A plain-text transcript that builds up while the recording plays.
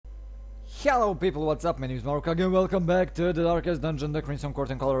Hello people, what's up? My name is Mark again, welcome back to the Darkest Dungeon, the Crimson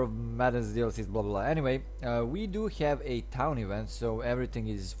Court and Color of Madness DLCs, blah blah blah. Anyway, we do have a town event, so everything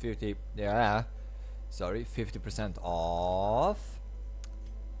is 50% off.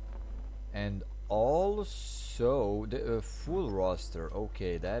 And also the full roster.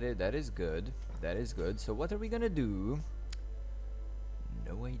 Okay, that is good. That is good. So what are we gonna do?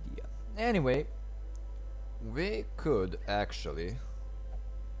 No idea. Anyway, we could actually...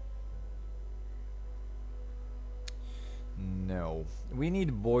 No, we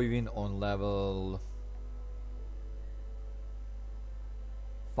need Boivin on level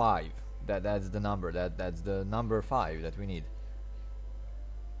 5. That's the number. That's the number 5 that we need.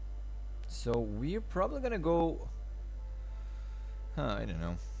 So we're probably gonna go. I don't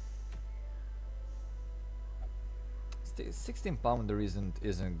know. 16 pounder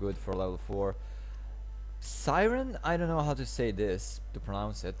isn't good for level 4. Siren, I don't know how to say this to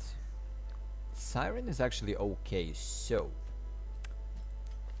pronounce it. Siren is actually okay, so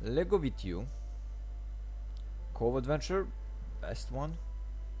Lego with you. Cove Adventure, best one.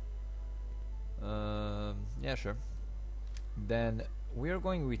 Yeah, sure. Then we are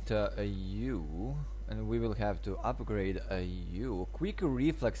going with a U, and we will have to upgrade a U. Quick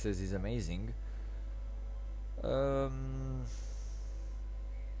reflexes is amazing.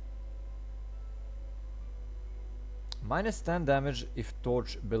 Minus 10 damage if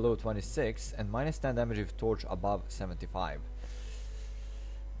torch below 26 and minus 10 damage if torch above 75.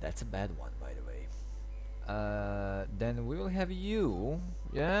 That's a bad one, by the way. Then we will have you.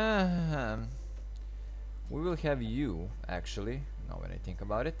 Yeah, we will have you actually, now when I think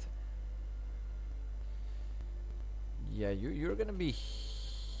about it. Yeah, you're gonna be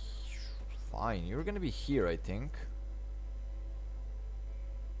fine. You're gonna be here, I think.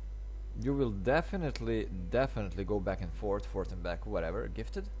 You will definitely go back and forth and back, whatever.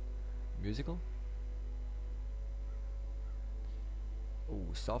 Gifted? Musical?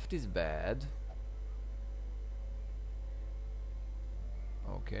 Oh, soft is bad.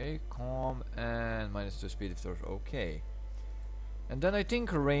 Okay, calm and minus 2 speed if there's okay. And then I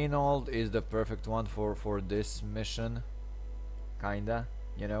think Reynold is the perfect one for this mission. Kinda,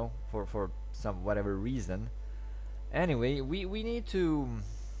 you know, for some whatever reason. Anyway, we need to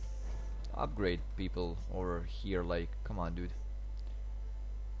upgrade people over here, like, come on dude.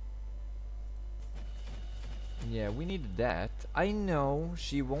 Yeah, we need that. I know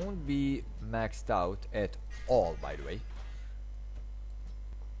she won't be maxed out at all, by the way,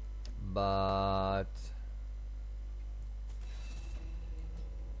 but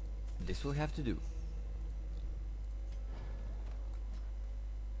this will have to do.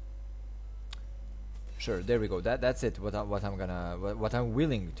 Sure, there we go. That's it. What I'm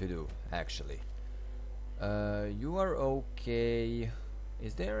willing to do, actually. You are okay.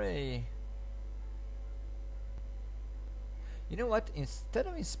 Is there a... You know what? Instead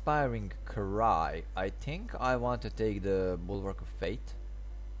of inspiring Karai, I think I want to take the Bulwark of Fate.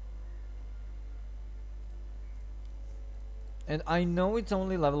 And I know it's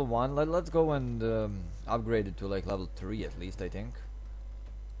only level 1. Let's go and upgrade it to like level 3 at least, I think.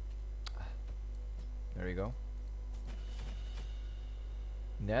 There you go.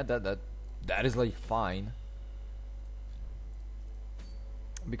 Yeah, that is like fine.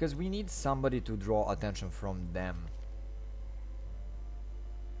 Because we need somebody to draw attention from them.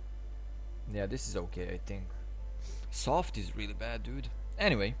 Yeah, this is okay, I think. Soft is really bad, dude.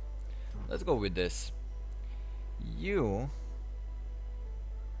 Anyway, let's go with this. You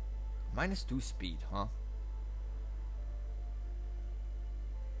minus 2 speed, huh?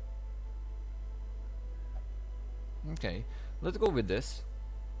 Okay, let's go with this.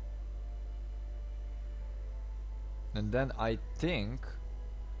 And then I think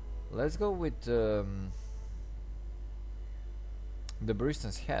let's go with the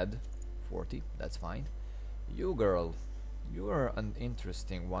Baristan's Head, 40, that's fine. You girl, you are an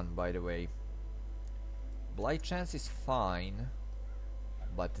interesting one, by the way. Blight chance is fine,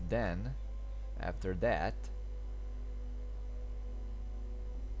 but then after that...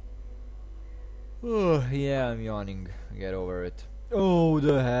 Oh, yeah, I'm yawning. Get over it. Oh,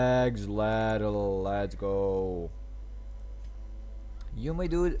 the Hag's Ladle. Let's go. You, my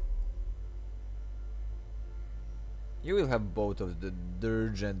dude. You will have both of the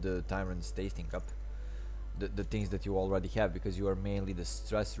Dirge and the Tyrant's Tasting Cup. The things that you already have, because you are mainly the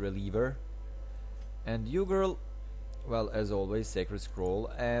stress reliever. And you, girl, well, as always, Sacred Scroll.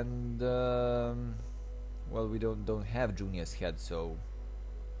 And, well, we don't have Junia's Head, so...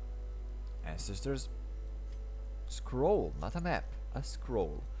 Ancestors scroll, not a map, a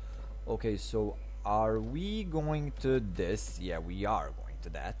scroll. Okay, so are we going to this? Yeah, we are going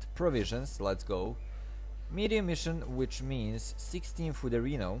that. Provisions, let's go. Medium mission, which means 16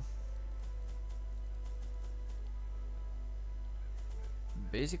 Fuderino.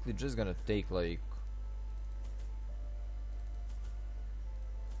 Basically just gonna take like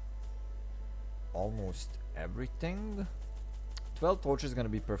almost everything. 12 torches is gonna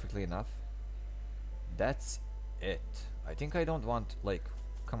be perfectly enough. That's it. I think I don't want, like,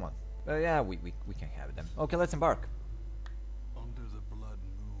 come on. Yeah, we can have them. Okay, let's embark. Under the blood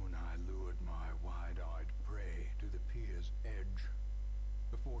moon, I lured my wide-eyed prey to the pier's edge.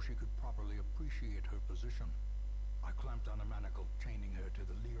 Before she could properly appreciate her position, I clamped on a manacle, chaining her to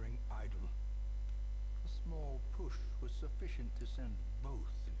the leering idol. A small push was sufficient to send both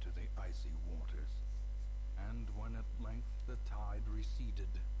into the icy waters. And when at length the tide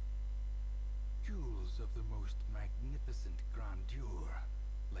receded, jewels of the most magnificent grandeur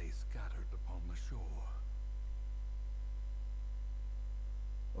lay scattered upon the shore.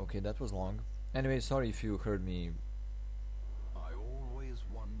 Okay, that was long. Anyway, sorry if you heard me. I always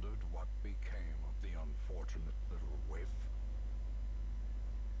wondered what became of the unfortunate little waif.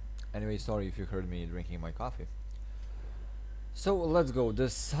 Anyway, sorry if you heard me drinking my coffee. So let's go. The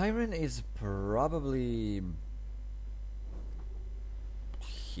siren is probably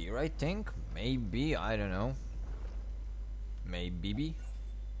here, I think. Maybe, I don't know. Maybe.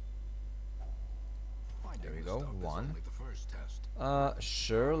 There we go. One.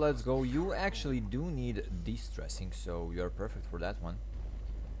 Sure, let's go. You actually do need de-stressing, so you're perfect for that one.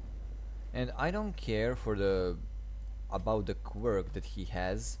 And I don't care for the about the quirk that he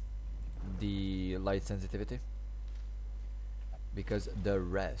has, the light sensitivity, because the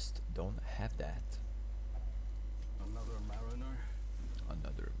rest don't have that. Another mariner,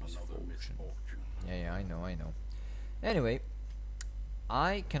 Another misfortune. misfortune. Yeah, I know. Anyway,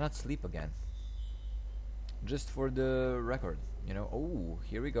 I cannot sleep again. Just for the record, you know. Oh,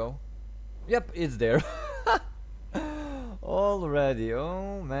 here we go. Yep, it's there. Already.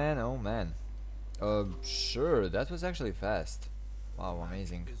 Oh man. Sure, that was actually fast. Wow,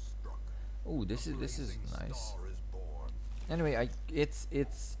 amazing. Oh, this is nice. Anyway, it's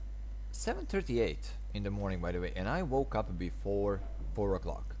 7:38 in the morning, by the way, and I woke up before 4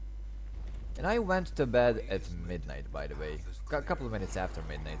 o'clock. And I went to bed at midnight, by the way. A couple of minutes after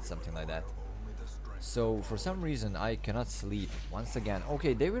midnight, something like that. So for some reason I cannot sleep once again.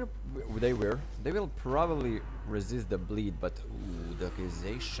 Okay, they will probably resist the bleed, but ooh, the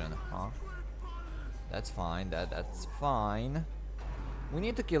accusation, huh? That's fine. That's fine. We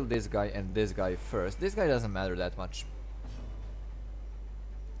need to kill this guy and this guy first. This guy doesn't matter that much.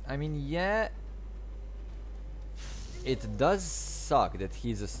 I mean, yeah, it does suck that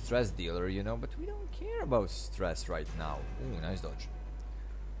he's a stress dealer, you know, but we don't care about stress right now. Ooh, nice dodge.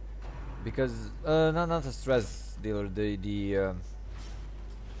 Because not a stress dealer, how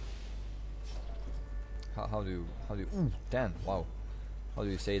do you ooh, 10, wow, how do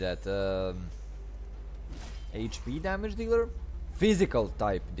you say that, HP damage dealer, physical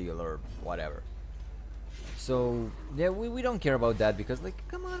type dealer, whatever. So yeah, we don't care about that, because, like,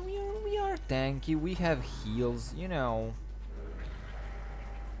 come on, we are tanky, we have heals, you know.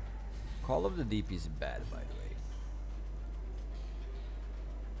 Call of the Deep is bad, by the way.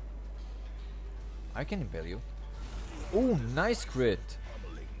 I can impale you. Oh, nice crit.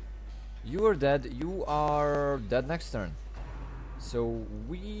 You are dead. You are dead next turn. So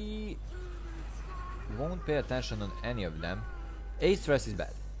we won't pay attention on any of them. A stress is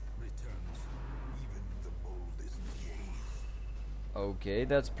bad. Okay,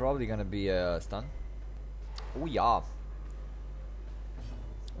 that's probably gonna be a stun. Oh yeah.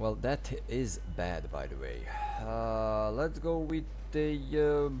 Well, that is bad, by the way. Let's go with the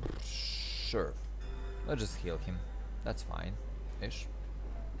sure. Let's just heal him. That's fine-ish.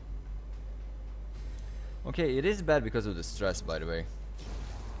 Okay, it is bad because of the stress, by the way.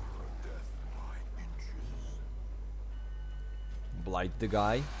 Blight the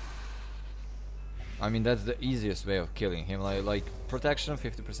guy. I mean, that's the easiest way of killing him. Like protection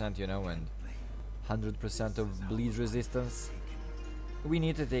 50%, you know, and 100% of bleed resistance. We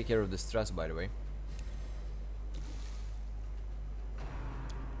need to take care of the stress, by the way.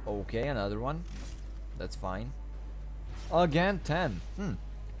 Okay, another one. That's fine. Again, 10.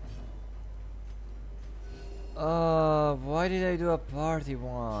 Why did I do a party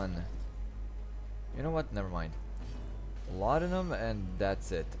one? You know what? Never mind. Laudanum, and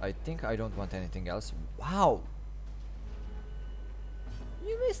that's it. I think I don't want anything else. Wow!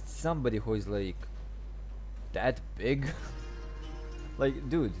 You missed somebody who is like that big. Like,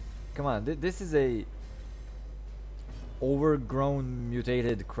 dude, come on. This is a overgrown,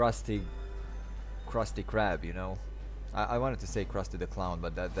 mutated, crusty crab, you know. I wanted to say Krusty the Clown,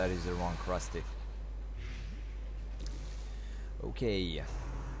 but that is the wrong Krusty. Okay.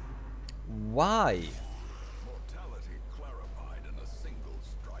 Why? Mortality clarified in a single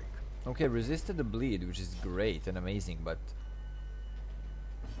strike. Okay, resisted the bleed, which is great and amazing, but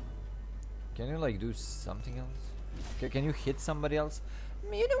can you like do something else? Can you hit somebody else?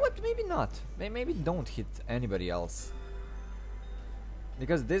 You know what? Maybe not. Maybe don't hit anybody else.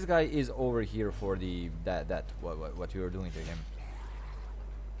 Because this guy is over here for the what you are doing to him.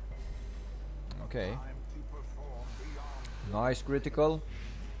 Okay. Nice critical.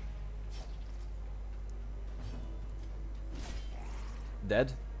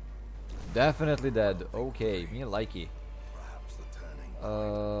 Dead. Definitely dead. Okay, me likey. Perhaps the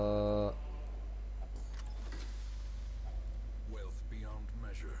turning wealth beyond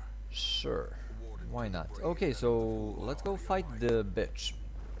measure. Sure. Why not? Okay, so let's go fight the bitch.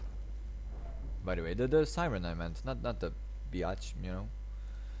 By the way, the siren I meant, not the biatch, you know.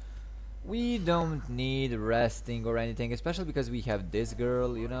 We don't need resting or anything, especially because we have this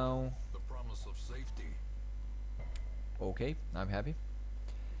girl, you know. The promise of safety. Okay, I'm happy.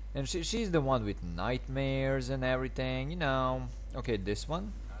 And she's the one with nightmares and everything, you know. Okay, this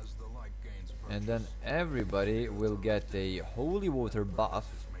one. As the light gains And then purchase, everybody will get a holy water buff.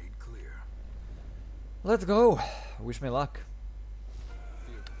 is made clear. Let's go. Wish me luck.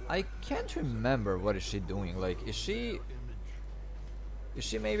 The I can't remember what is she doing. Like, is she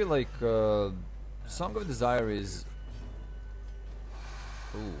maybe like Song of Desire is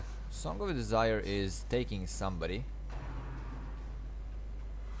Ooh, Song of Desire is taking somebody.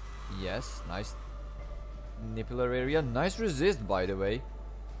 Yes, nice nippular area. Nice resist, by the way.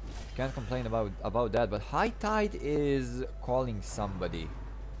 Can't complain about that. But High Tide is calling somebody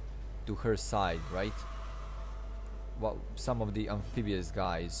to her side, right? Well, some of the amphibious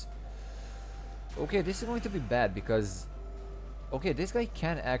guys. Okay, this is going to be bad because okay, this guy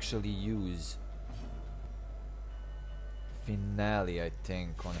can actually use Finale, I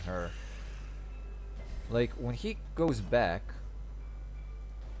think, on her. Like when he goes back.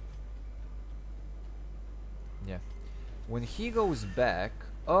 Yeah. When he goes back...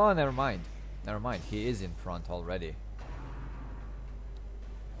 Oh, never mind. Never mind. He is in front already.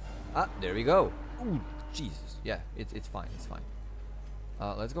 Ah, there we go. Ooh, Jesus. Yeah, it's fine. It's fine.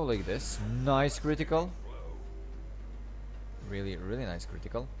 Let's go like this. Nice critical. Really, really nice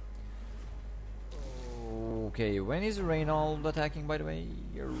critical. Okay, when is Reynold attacking, by the way?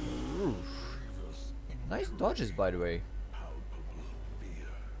 Nice dodges, by the way.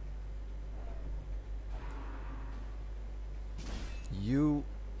 You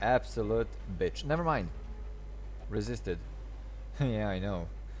absolute bitch. Never mind. Resisted. Yeah, I know.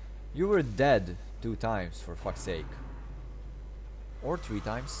 You were dead 2 times, for fuck's sake. Or 3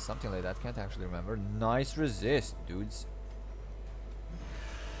 times, something like that. Can't actually remember. Nice resist, dudes.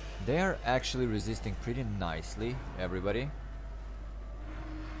 They are actually resisting pretty nicely, everybody.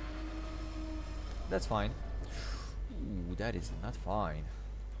 That's fine. Ooh, that is not fine.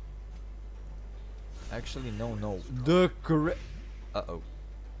 Actually, no. The correct... Uh-oh.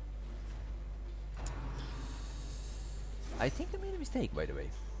 I think I made a mistake, by the way.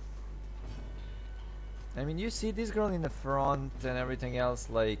 I mean, you see this girl in the front and everything else,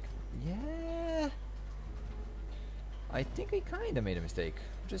 like... Yeah... I think I kinda made a mistake.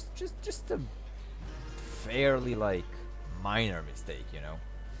 Just a fairly, like, minor mistake, you know?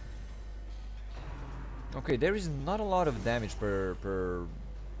 Okay, there is not a lot of damage per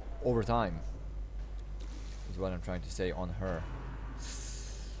over time. Is what I'm trying to say on her.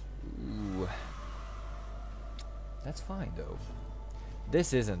 Ooh. That's fine though.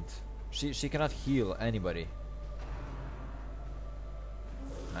 This isn't. She cannot heal anybody.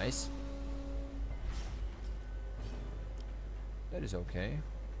 Nice. That is okay.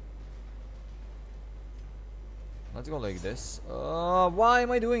 Let's go like this. Why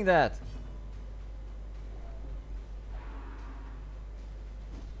am I doing that?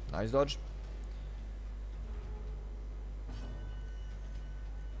 Nice dodge.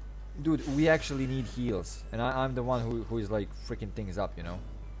 Dude, we actually need heals. And I'm the one who is like freaking things up, you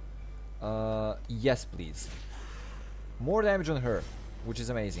know? Yes, please. More damage on her, which is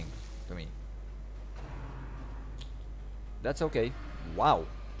amazing to me. That's okay. Wow,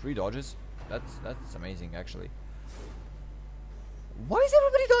 3 dodges. That's amazing, actually. Why is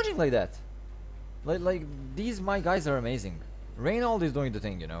everybody dodging like that? Like these my guys are amazing. Reynold is doing the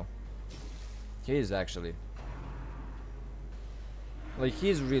thing, you know. He is actually. Like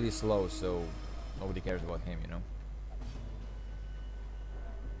he's really slow, so nobody cares about him, you know.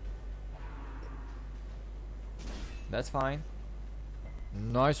 That's fine.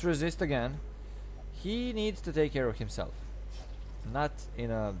 Nice resist again. He needs to take care of himself. Not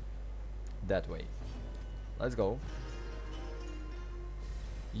in a that way. Let's go.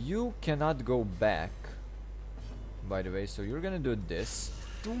 You cannot go back, by the way, so you're gonna do this.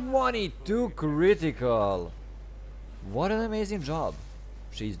 22 critical! What an amazing job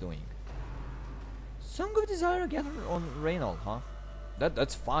she's doing. Song of Desire again on Reynold, huh?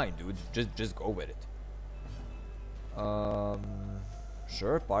 That's fine, dude. Just go with it.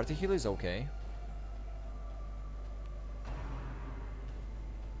 Sure, Party Heal is okay.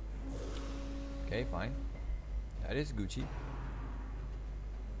 Okay, fine. That is Gucci.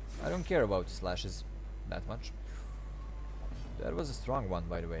 I don't care about slashes that much. That was a strong one,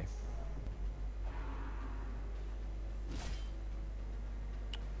 by the way.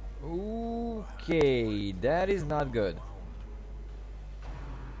 Okay, that is not good.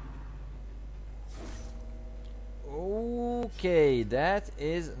 Okay, that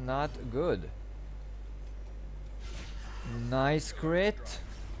is not good. Nice crit.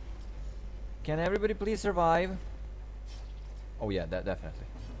 Can everybody please survive? Oh yeah, that definitely.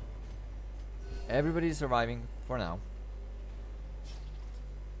 Everybody is surviving for now.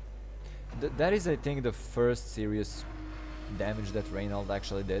 That is, I think, the first serious damage that Reynold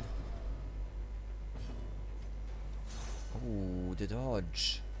actually did. Ooh, the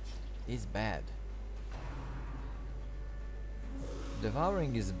dodge is bad.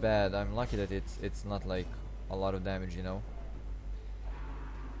 Devouring is bad. I'm lucky that it's not like a lot of damage, you know.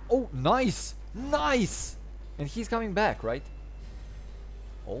 Oh, nice! Nice! And he's coming back, right?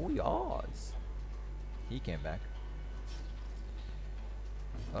 Oh, yes. He came back.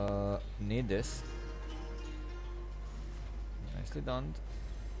 Need this. Nicely done.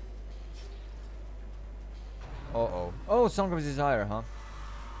 Uh-oh. Oh, Song of Desire, huh?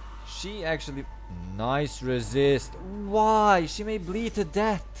 She actually... Nice resist. Why? She may bleed to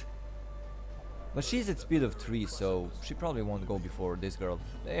death. But she's at speed of 3, so she probably won't go before this girl.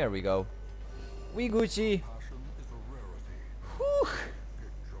 There we go. We Gucci. Whew.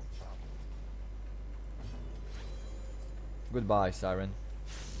 Goodbye, Siren.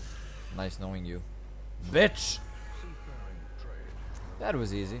 Nice knowing you. Bitch! That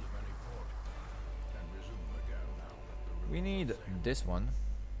was easy. We need this one.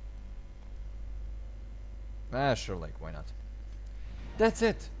 Ah, sure, like, why not? That's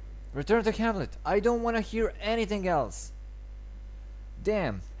it! Return to Hamlet! I don't wanna hear anything else!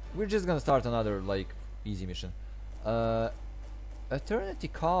 Damn, we're just gonna start another, like, easy mission. Eternity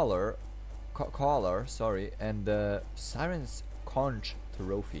Caller, sorry, and Siren's Conch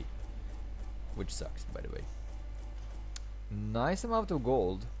Trophy. Which sucks, by the way. Nice amount of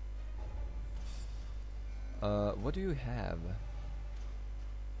gold. What do you have?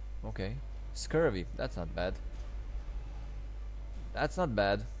 Okay. Scurvy, that's not bad. That's not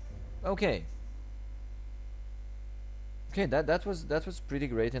bad. Okay. Okay, that was pretty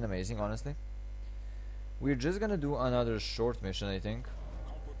great and amazing, honestly. We're just gonna do another short mission, I think.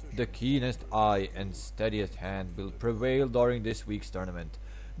 The keenest eye and steadiest hand will prevail during this week's tournament.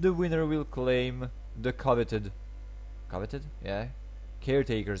 The winner will claim the coveted, yeah,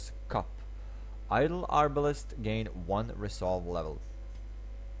 Caretaker's Cup. Idle Arbalest gain 1 resolve level.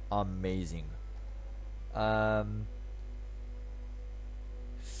 Amazing.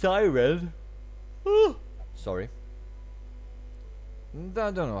 Siren. Sorry.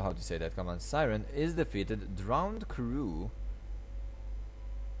 Don't know how to say that. Come on. Siren is defeated. Drowned Crew.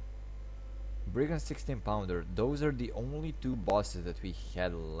 Brigand 16 Pounder. Those are the only 2 bosses that we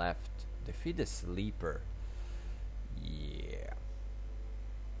had left. Defeat the Sleeper. Yeah.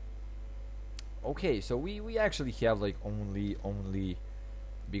 Okay, so we actually have like only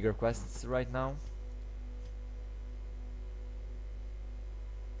bigger quests right now.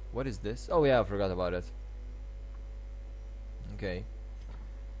 What is this? Oh yeah, I forgot about it. Okay.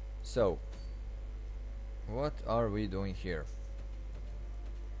 So, what are we doing here?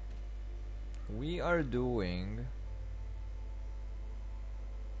 We are doing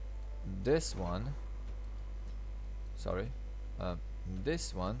this one. Sorry.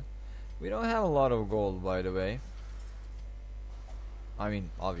 This one. We don't have a lot of gold, by the way. I mean,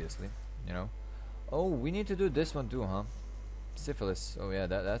 obviously, you know. Oh, we need to do this one too, huh? Syphilis. Oh yeah,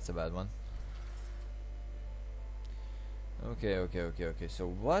 that's a bad one. Okay. So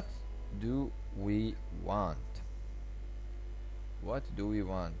what do we want? What do we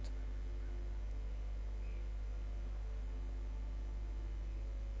want?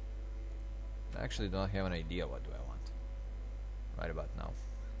 I actually don't have an idea what do I want right about now.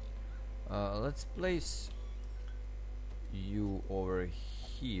 Let's place you over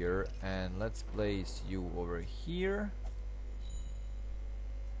here, and let's place you over here.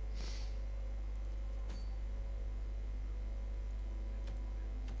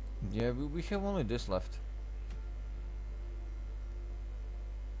 Yeah, we have only this left.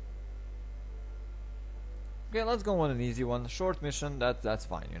 Okay, let's go on an easy one. Short mission, that's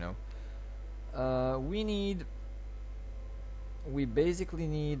fine, you know. We basically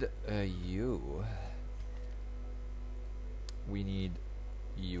need you. We need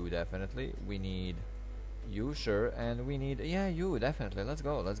you definitely. We need you, sure, and we need you definitely. Let's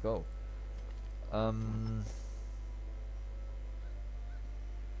go. Let's go.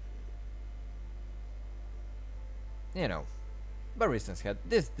 You know, Baristan's head.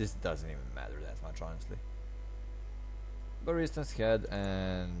 This doesn't even matter that much, honestly. Baristan's head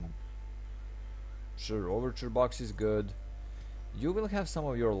and sure, overture box is good. You will have some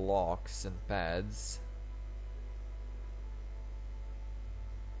of your locks and pads.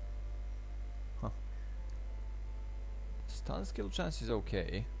 Huh. Stun skill chance is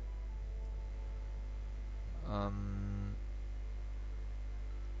okay.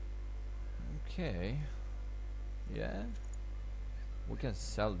 Okay. Yeah. We can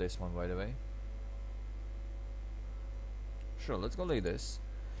sell this one, by the way. Sure, let's go like this.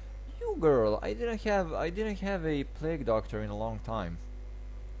 You girl, I didn't have a plague doctor in a long time.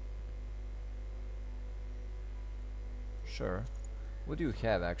 Sure. What do you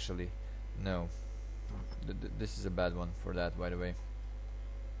have actually? No. This is a bad one for that, by the way.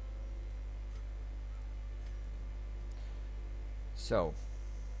 So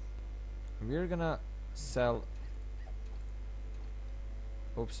we're gonna sell.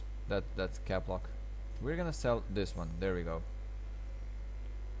 Oops, that's cap lock. We're gonna sell this one. There we go.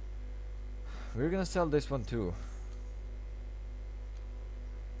 We're gonna sell this one too.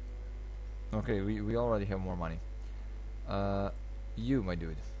 Okay, we already have more money. You, my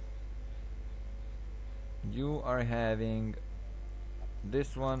dude. You are having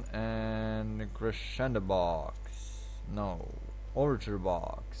this one and crescendo box. No, overture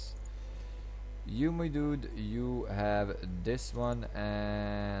box. You, my dude, you have this one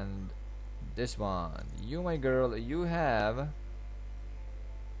and this one. You, my girl, you have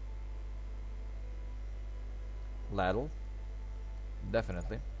ladle,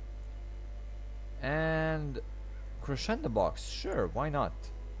 definitely, and crescendo box. Sure, why not?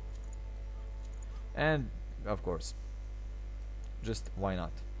 And of course, just why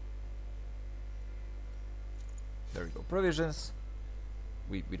not? There we go. Provisions.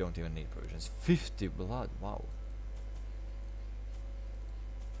 We don't even need provisions. 50 blood. Wow.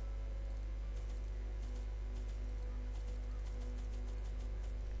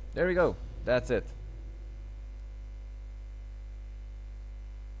 There we go. That's it.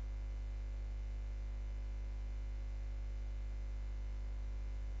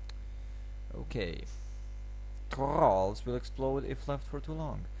 Okay. Trolls will explode if left for too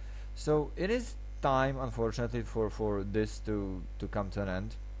long. So it is time, unfortunately, for this to come to an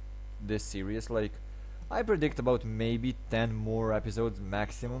end. This series, like, I predict about maybe 10 more episodes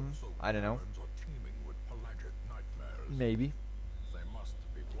maximum. I don't know. Maybe.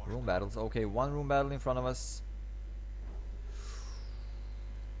 Room battles. Okay, one room battle in front of us.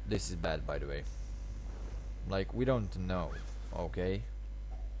 This is bad, by the way. Like, we don't know, okay,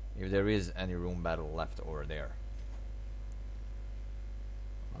 if there is any room battle left over there.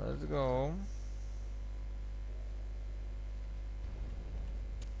 Let's go.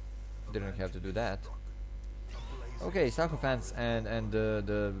 Didn't have to do that. Okay, Sarcophants and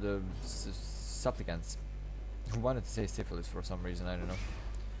the supplicants. I wanted to say syphilis for some reason, I don't know.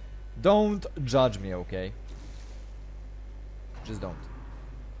 Don't judge me, okay? Just don't.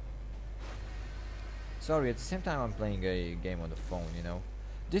 Sorry, at the same time I'm playing a game on the phone, you know.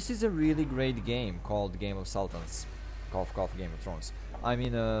 This is a really great game called Game of Sultans. Cough cough, Game of Thrones. I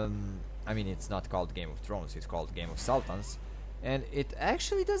mean it's not called Game of Thrones, it's called Game of Sultans. And it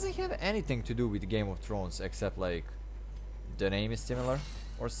actually doesn't have anything to do with Game of Thrones except like the name is similar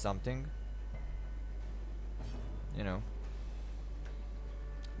or something. You know.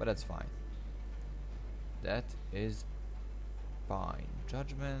 But that's fine. That is fine.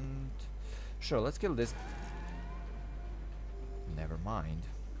 Judgment. Sure, let's kill this. Never mind.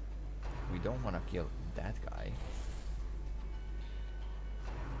 We don't want to kill that guy.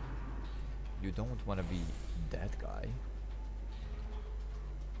 You don't want to be that guy.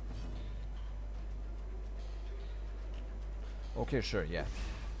 Okay, sure, yeah.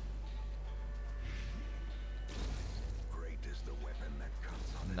 Great is the weapon that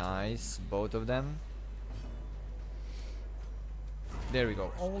comes on Nice, both of them. There we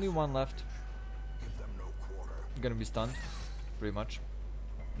go. Only one left. Give them no quarter. Gonna be stunned, pretty much.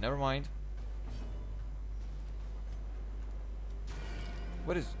 Never mind.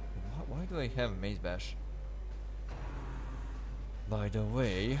 What is? Why do I have Maze Bash? By the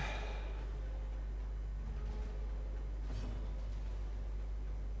way,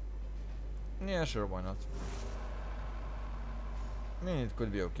 yeah, sure, why not? I mean, it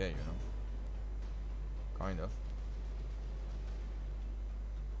could be okay, you know. Kind of.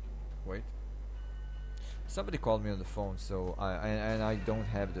 Wait. Somebody called me on the phone, so I don't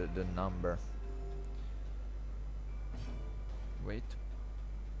have the number. Wait.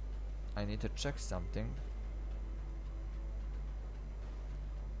 I need to check something.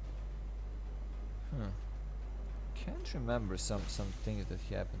 Can't remember some things that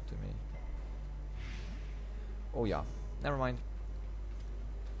happened to me. Oh yeah, never mind.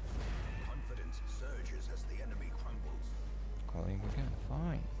 Confidence surges as the enemy crumbles. Calling again.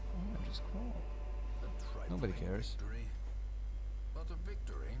 Fine. Fine, just call. Nobody cares. Victory, but a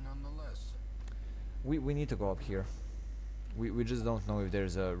victory nonetheless. We need to go up here. We just don't know if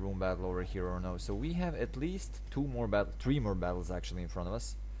there's a room battle over here or no. So we have at least three more battles actually in front of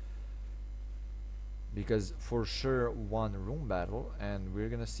us. Because for sure one room battle, and we're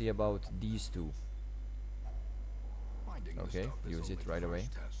gonna see about these two. Okay, use it right away.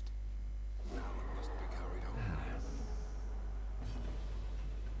 Now it must be carried home.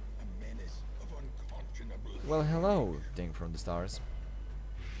 A menace of unconscionable. Well, hello, thing from the stars.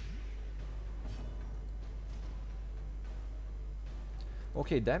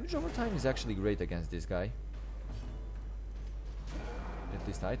 Okay, damage over time is actually great against this guy. At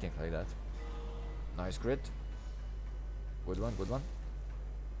least I think like that. Nice crit. Good one, good one.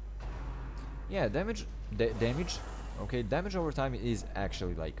 Yeah, damage. Okay, damage over time is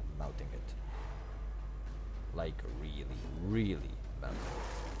actually like melting it. Like really, really melting it.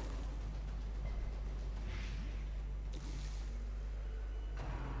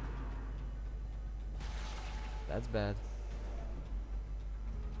 That's bad.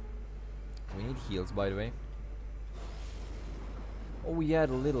 We need heals, by the way. Oh yeah,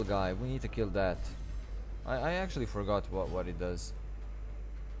 the little guy. We need to kill that. I actually forgot what it does.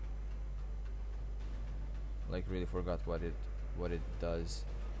 Like really forgot what it does.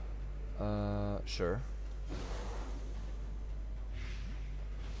 Sure.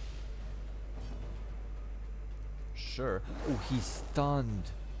 Sure. Oh, he's stunned.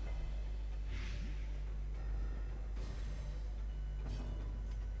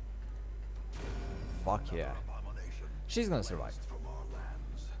 Fuck yeah. She's gonna survive.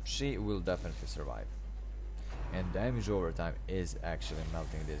 She will definitely survive. And damage over time is actually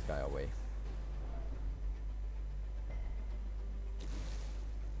melting this guy away.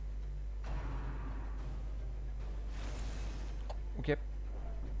 Okay.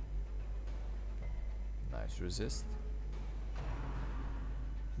 Nice resist.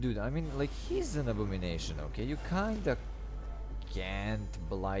 Dude, I mean, like, he's an abomination, okay? You kinda can't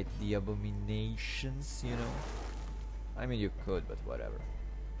blight the abominations, you know? I mean, you could, but whatever.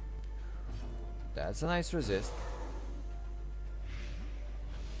 That's a nice resist.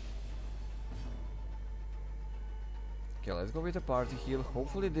 Okay, let's go with a party heal.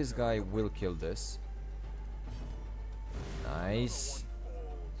 Hopefully this guy will kill this. Nice.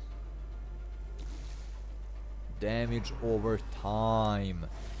 Damage over time.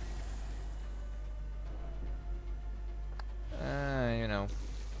 You know.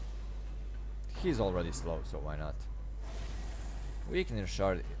 He's already slow, so why not? Weakness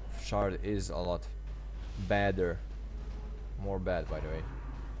shard is a lot badder. More bad, by the way.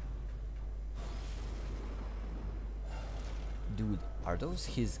 Dude, are those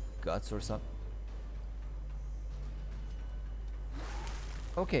his guts or something?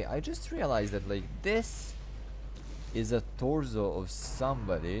 Okay, I just realized that like this is a torso of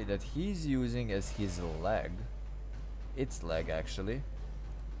somebody that he's using as his leg. Its leg actually.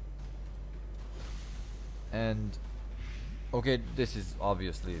 And okay, this is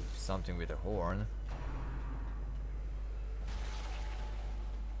obviously something with a horn.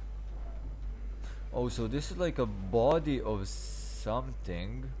 Oh, so this is like a body of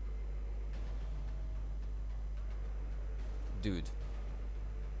something. Dude.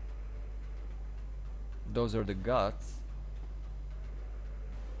 Those are the guts.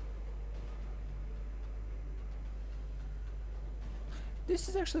 This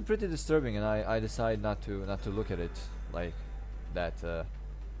is actually pretty disturbing, and I decide not to look at it like that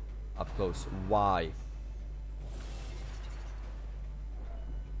up close. Why?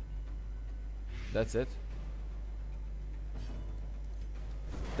 That's it.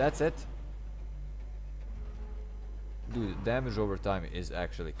 That's it. Dude, damage over time is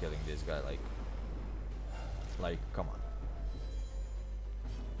actually killing this guy. Like, come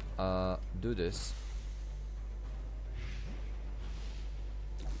on. Do this.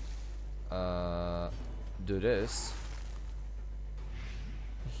 Do this.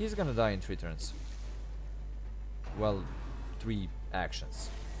 He's gonna die in 3 turns. Well, 3 actions.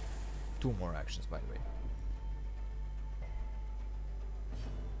 2 more actions, by the way.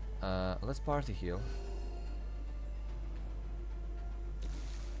 Let's party heal.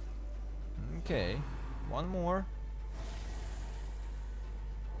 Okay, 1 more.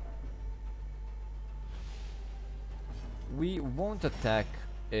 We won't attack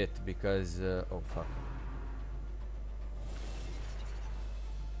it because oh fuck.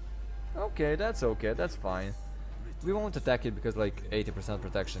 Okay, that's fine. We won't attack it because like 80%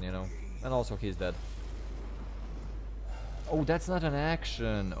 protection, you know. And also he's dead. Oh, that's not an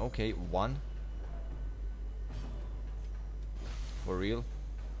action. Okay, 1. For real?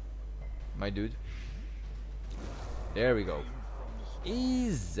 My dude. There we go.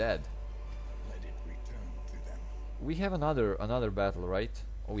 EZ. We have another battle, right?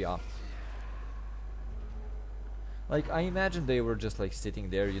 Oh yeah. Like I imagine they were just like sitting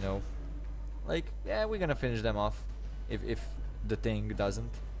there, you know. Like, yeah, we're gonna finish them off if the thing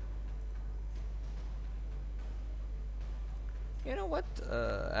doesn't. You know what?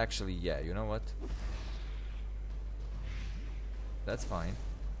 Actually, yeah, you know what? That's fine.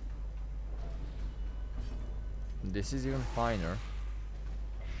 This is even finer.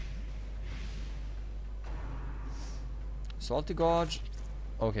 Salty Gouge.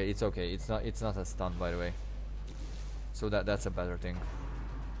 Okay, it's okay. It's not a stun, by the way. So that's a better thing.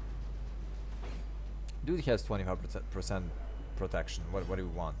 Dude has 25% protection. What do we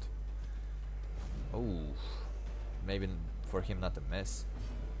want? Oh, maybe for him not a miss.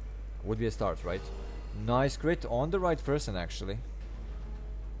 Would be a start, right? Nice crit on the right person, actually.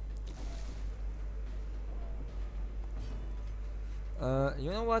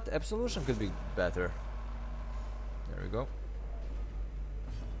 You know what? Absolution could be better. There we go.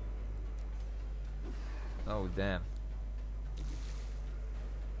 Oh, damn.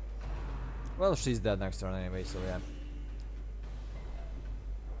 Well, she's dead next turn anyway, so yeah.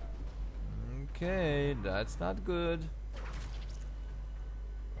 Okay, that's not good.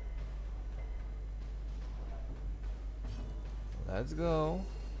 Let's go.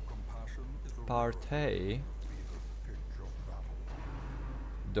 Partay.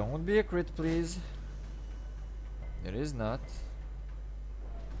 Don't be a crit, please. It is not.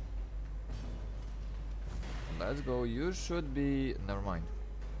 Let's go. You should be. Never mind.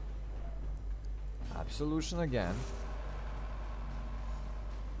 Absolution again.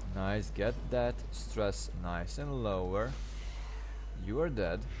 Nice. Get that stress nice and lower. You are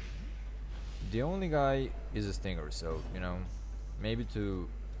dead. The only guy is a stinger, so you know, maybe to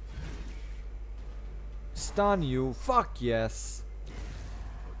stun you. Fuck yes.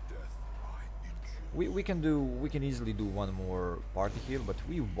 We can easily do 1 more party heal, but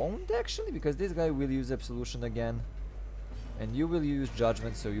we won't actually, because this guy will use absolution again, and you will use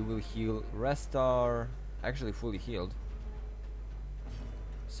judgment, so you will heal. Rest are actually fully healed,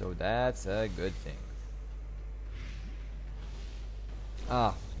 so that's a good thing.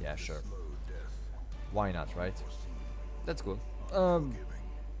 Ah, yeah, sure. Why not, right? That's cool.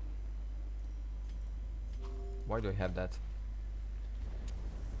 Why do I have that?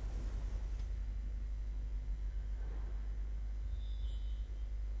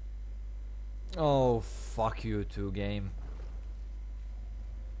 Oh, fuck you too, game.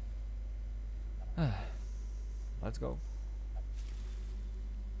 Let's go.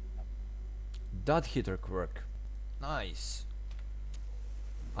 Dot hitter quirk. Nice.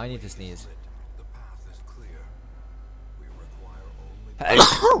 I need to sneeze. The path is clear. We require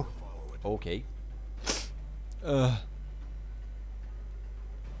only Okay.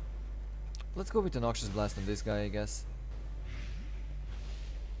 Let's go with the Noxious Blast on this guy, I guess.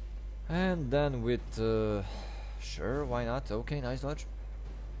 And then with sure, why not? Okay, nice dodge.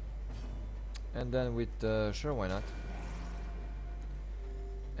 And then with sure, why not?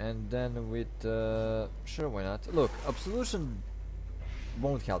 And then with sure, why not? Look, absolution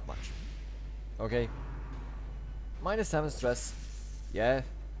won't help much. Okay. -7 stress. Yeah.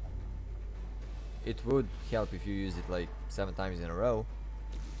 It would help if you use it like 7 times in a row.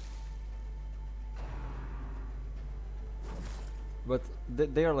 But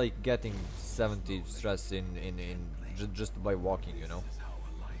they are like getting 70 stress in just by walking, you know.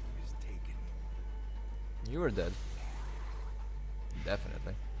 You are dead.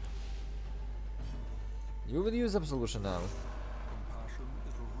 Definitely. You will use absolution now.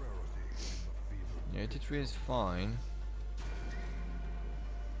 83 is fine.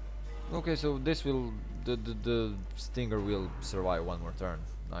 Okay, so this will the stinger will survive 1 more turn.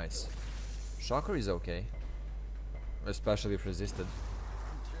 Nice. Shocker is okay. Especially if resisted.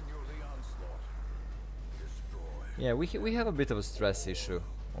 Yeah, we have a bit of a stress issue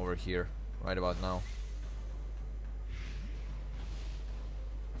over here right about now.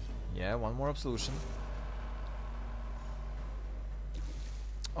 Yeah, one more absolution.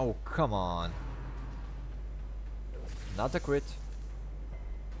 Oh, come on. Not a crit.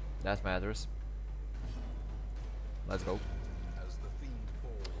 That matters. Let's go. As the fiend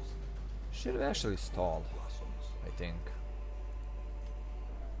falls, Should have actually stalled, blossoms. I think.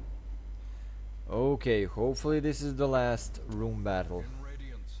 Okay, hopefully this is the last room battle. In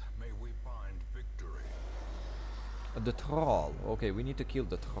radiance may we find victory. The troll. Okay, we need to kill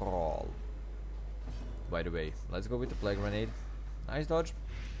the troll. By the way, let's go with the plague grenade. Nice dodge.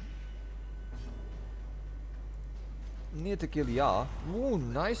 Need to kill Ya. Ooh,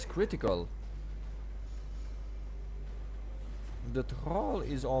 nice critical. The troll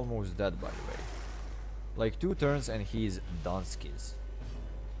is almost dead, by the way. Like 2 turns and he's Donskis.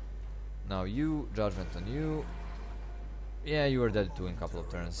 Now you, judgment on you. Yeah, you are dead too in a couple of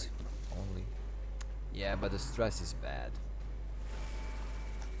turns. Only. Yeah, but the stress is bad.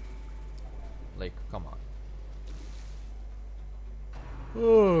 Like, come on.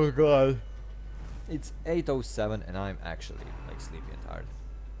 Oh god. It's 8:07 and I'm actually like sleepy and tired.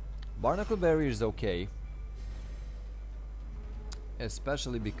 Barnacle Berry is okay.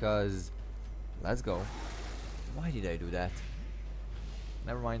 Especially because... Let's go. Why did I do that?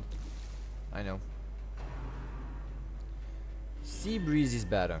 Never mind. I know. Sea Breeze is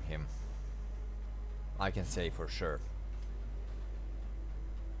bad on him. I can say for sure.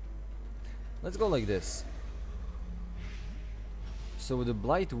 Let's go like this. So the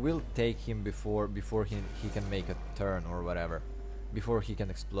Blight will take him before he can make a turn or whatever. Before he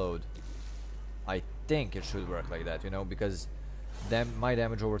can explode. I think it should work like that, you know, because my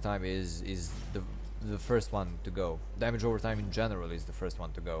damage over time is the first one to go. Damage over time in general is the first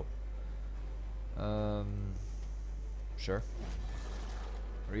one to go. Sure.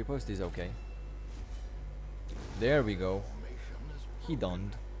 Repost is okay. There we go. He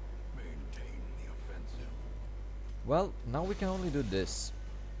donned. Maintain the offensive. Well, now we can only do this.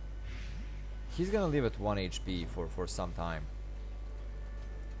 He's gonna live at 1 HP for some time.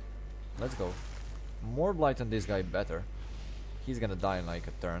 Let's go. More blight on this guy, better. He's gonna die in like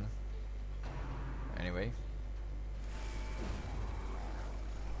a turn. Anyway.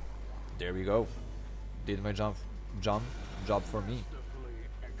 There we go. Did my job for me. Masterfully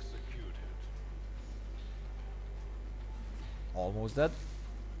executed. Almost dead.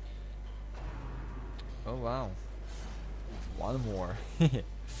 Oh wow. One more.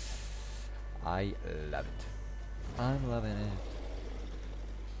 I love it. I'm loving it.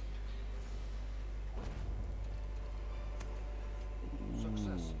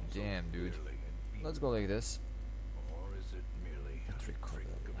 Success Ooh, damn, dude. clearly in Let's go like this. Or is it merely a trick of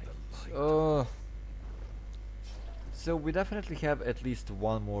the light? Oh. So we definitely have at least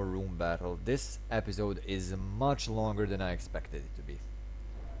one more room battle. This episode is much longer than I expected it to be.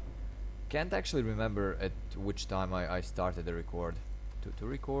 Can't actually remember at which time I started the record. To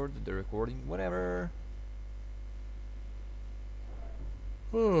record the recording, whatever.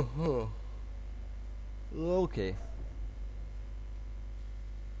 Okay.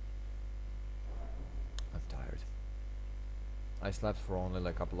 I'm tired. I slept for only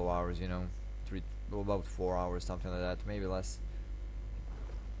like a couple of hours, you know. About 4 hours, something like that, maybe less.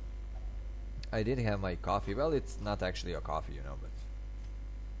 I did have my coffee. Well, it's not actually a coffee, you know, but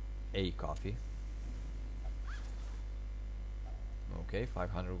a coffee. Okay,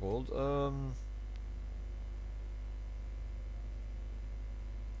 500 gold.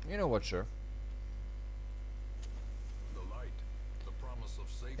 You know what, sure. The light, the promise of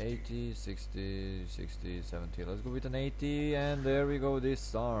safety. 80, 60, 60, 70. Let's go with an 80, and there we go,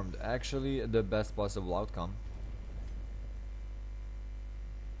 disarmed. Actually, the best possible outcome.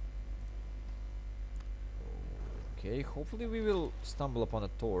 Okay, hopefully we will stumble upon a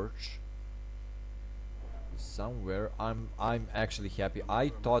torch somewhere. I'm actually happy. I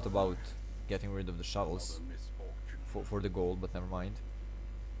thought about getting rid of the shovels Other misfortune. for the gold, but never mind.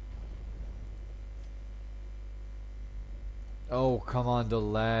 Oh, come on, the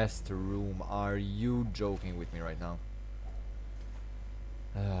last room. Are you joking with me right now?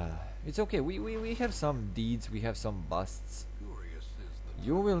 It's okay. We have some deeds. We have some busts. Curious is the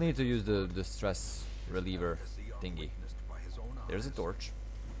You will need to use the stress reliever delicacy thingy. unwitnessed by his own There's a eyes. torch.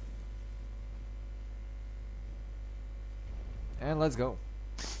 And let's go.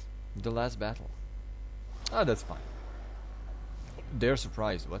 The last battle. Ah, that's fine. They're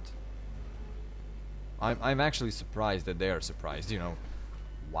surprised, what? I'm actually surprised that they are surprised, you know.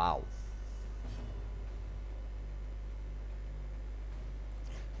 Wow.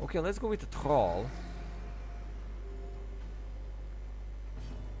 Okay, let's go with the troll.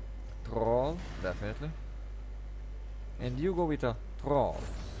 troll, definitely. And you go with a troll.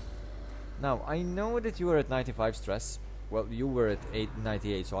 Now, I know that you were at 95 stress. Well, you were at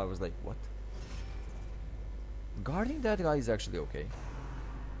 98, so I was like, what? Guarding that guy is actually okay.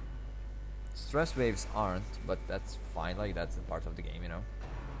 Stress waves aren't, but that's fine, like that's a part of the game, you know.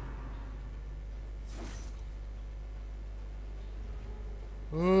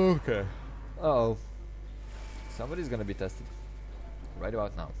 Okay. Uh-oh. Somebody's gonna be tested. Right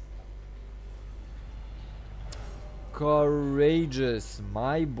about now. Courageous.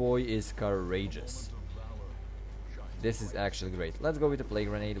 My boy is courageous. This is actually great. Let's go with the plague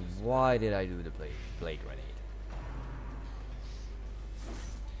grenade. Why did I do the plague grenade?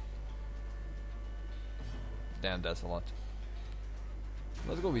 Damn, that's a lot.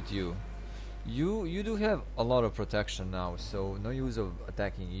 Let's go with you. You do have a lot of protection now, so no use of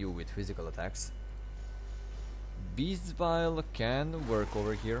attacking you with physical attacks. Beast's Bile can work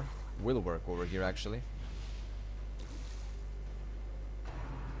over here. Will work over here, actually.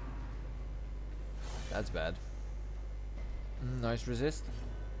 That's bad. Nice resist.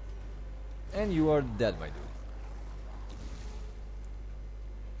 And you are dead, my dude.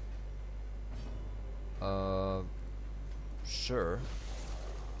 Sure.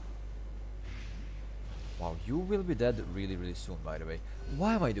 Wow, you will be dead really, really soon, by the way.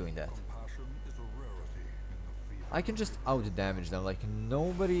 Why am I doing that? I can just out-damage them, like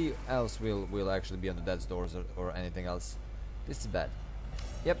nobody else will actually be on the death's doors or anything else. This is bad.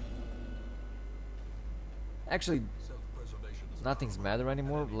 Yep. Actually, nothing's matter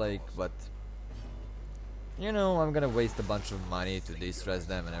anymore, like, but... You know, I'm gonna waste a bunch of money to de-stress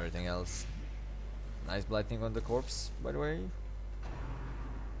them and everything else. Nice blighting on the corpse, by the way.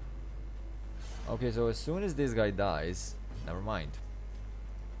 Okay, so as soon as this guy dies... Never mind.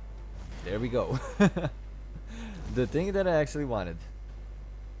 There we go. The thing that I actually wanted.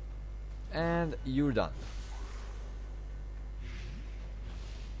 And you're done.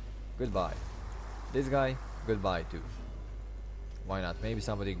 Goodbye. This guy, goodbye too. Why not? Maybe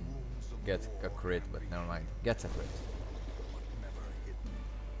somebody gets a crit, but never mind. Gets a crit.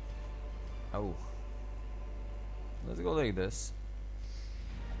 Oh. Let's go like this.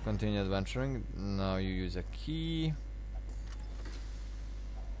 Continue adventuring. Now you use a key.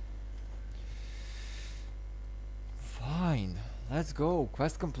 Fine. Let's go.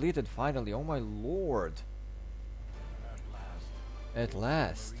 Quest completed finally. Oh my lord. At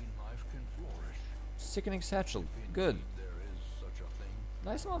last. Sickening satchel. Good.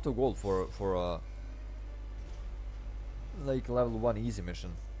 Nice amount of gold for a like level 1 easy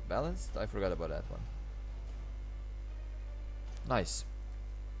mission. Balanced? I forgot about that one. Nice.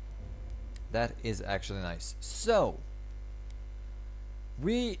 That is actually nice. So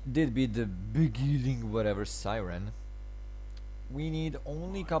we did beat the Beguiling whatever Siren. We need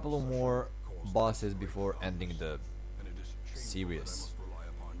only a couple of more bosses before ending the series.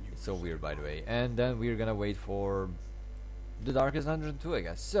 It's so weird, by the way. And then we're gonna wait for the Darkest Dungeon 2, I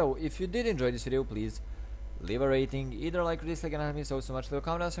guess. So if you did enjoy this video, please leave a rating, either like or dislike, and help me so much. Leave a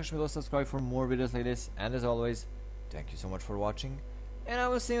comment down section below, subscribe for more videos like this, and as always, thank you so much for watching, and I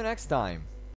will see you next time.